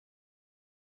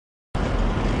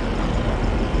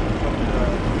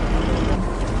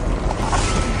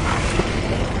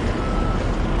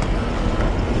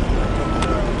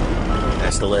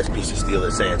the last piece of steel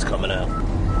that's saying it's coming out.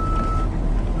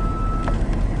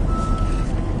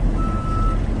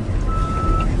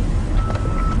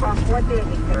 What the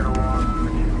indicator along,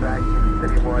 which is back in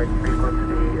citywide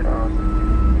frequency,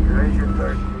 Division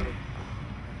 13.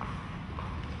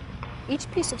 Each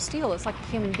piece of steel is like a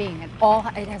human being. It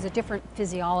has a different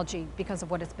physiology because of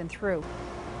what it's been through.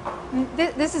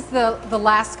 This is the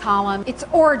last column. Its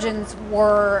origins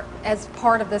were as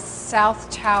part of the South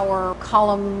Tower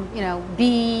column,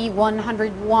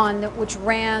 B101, which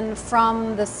ran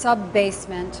from the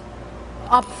sub-basement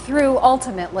up through,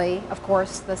 ultimately, of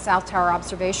course, the South Tower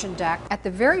observation deck. At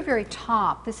the very, very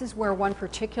top, this is where one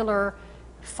particular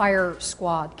fire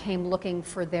squad came looking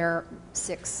for their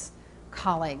 6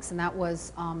 colleagues, and that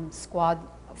was Squad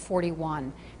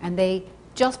 41. And they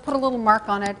just put a little mark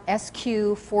on it,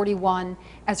 SQ 41,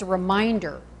 as a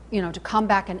reminder, to come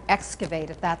back and excavate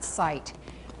at that site.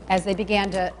 As they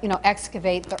began to,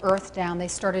 excavate the earth down, they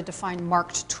started to find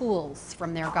marked tools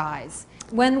from their guys.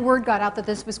 When word got out that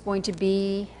this was going to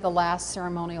be the last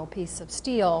ceremonial piece of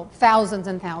steel, thousands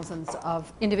and thousands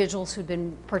of individuals who'd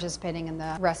been participating in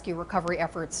the rescue recovery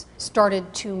efforts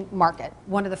started to mark it.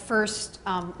 One of the first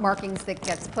markings that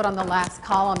gets put on the last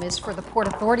column is for the Port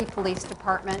Authority Police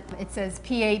Department. It says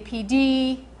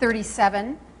PAPD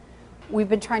 37. We've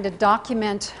been trying to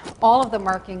document all of the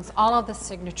markings, all of the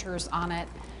signatures on it.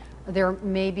 There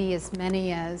may be as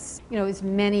many as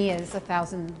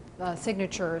 1,000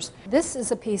 signatures. This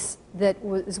is a piece that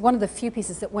was one of the few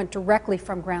pieces that went directly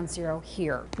from ground zero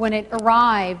here. When it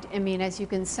arrived, as you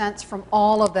can sense from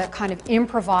all of the kind of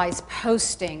improvised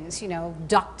postings,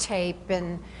 duct tape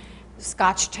and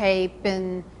scotch tape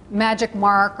and magic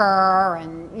marker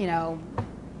and,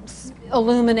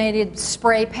 illuminated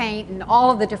spray paint and all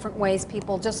of the different ways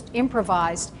people just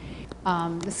improvised.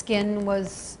 The skin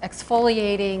was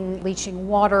exfoliating, leaching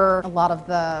water. A lot of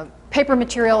the paper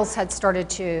materials had started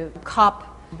to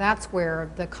cup. That's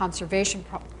where the conservation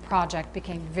project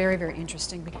became very, very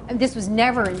interesting. And this was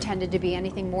never intended to be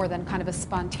anything more than kind of a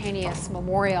spontaneous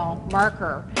memorial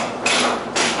marker.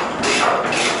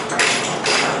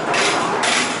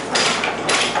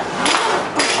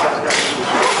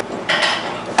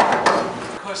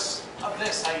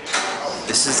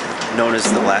 This is known as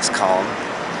the last column.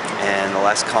 And the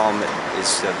last column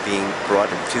is being brought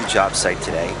to the job site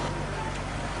today.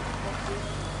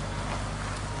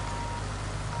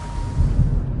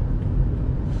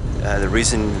 The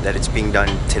reason that it's being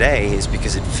done today is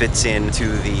because it fits into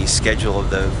the schedule of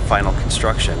the final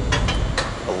construction.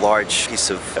 A large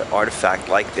piece of artifact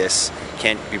like this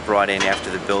can't be brought in after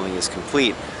the building is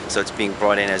complete, so it's being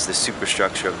brought in as the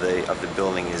superstructure of the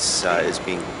building is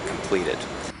being completed.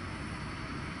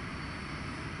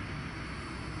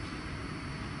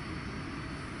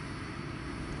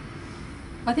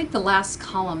 I think the last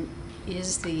column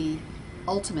is the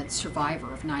ultimate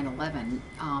survivor of 9/11.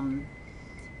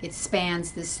 It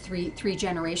spans this three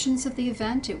generations of the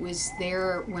event. It was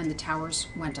there when the towers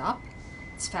went up.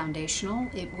 It's foundational.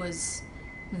 It was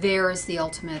there as the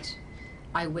ultimate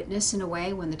eyewitness in a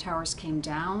way when the towers came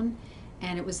down.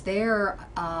 And it was there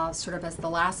sort of as the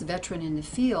last veteran in the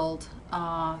field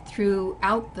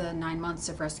throughout the 9 months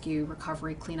of rescue,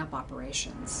 recovery, cleanup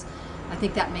operations. I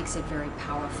think that makes it very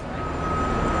powerful.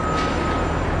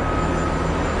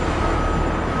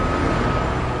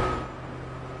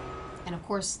 And of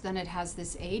course, then it has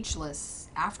this ageless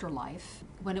afterlife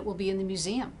when it will be in the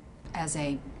museum as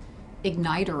a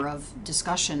igniter of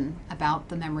discussion about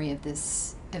the memory of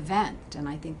this event. And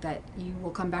I think that you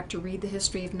will come back to read the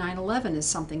history of 9/11 as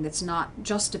something that's not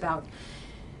just about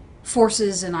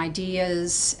forces and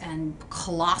ideas and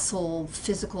colossal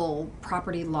physical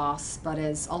property loss, but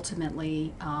as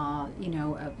ultimately, a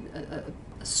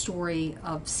story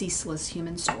of ceaseless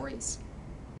human stories.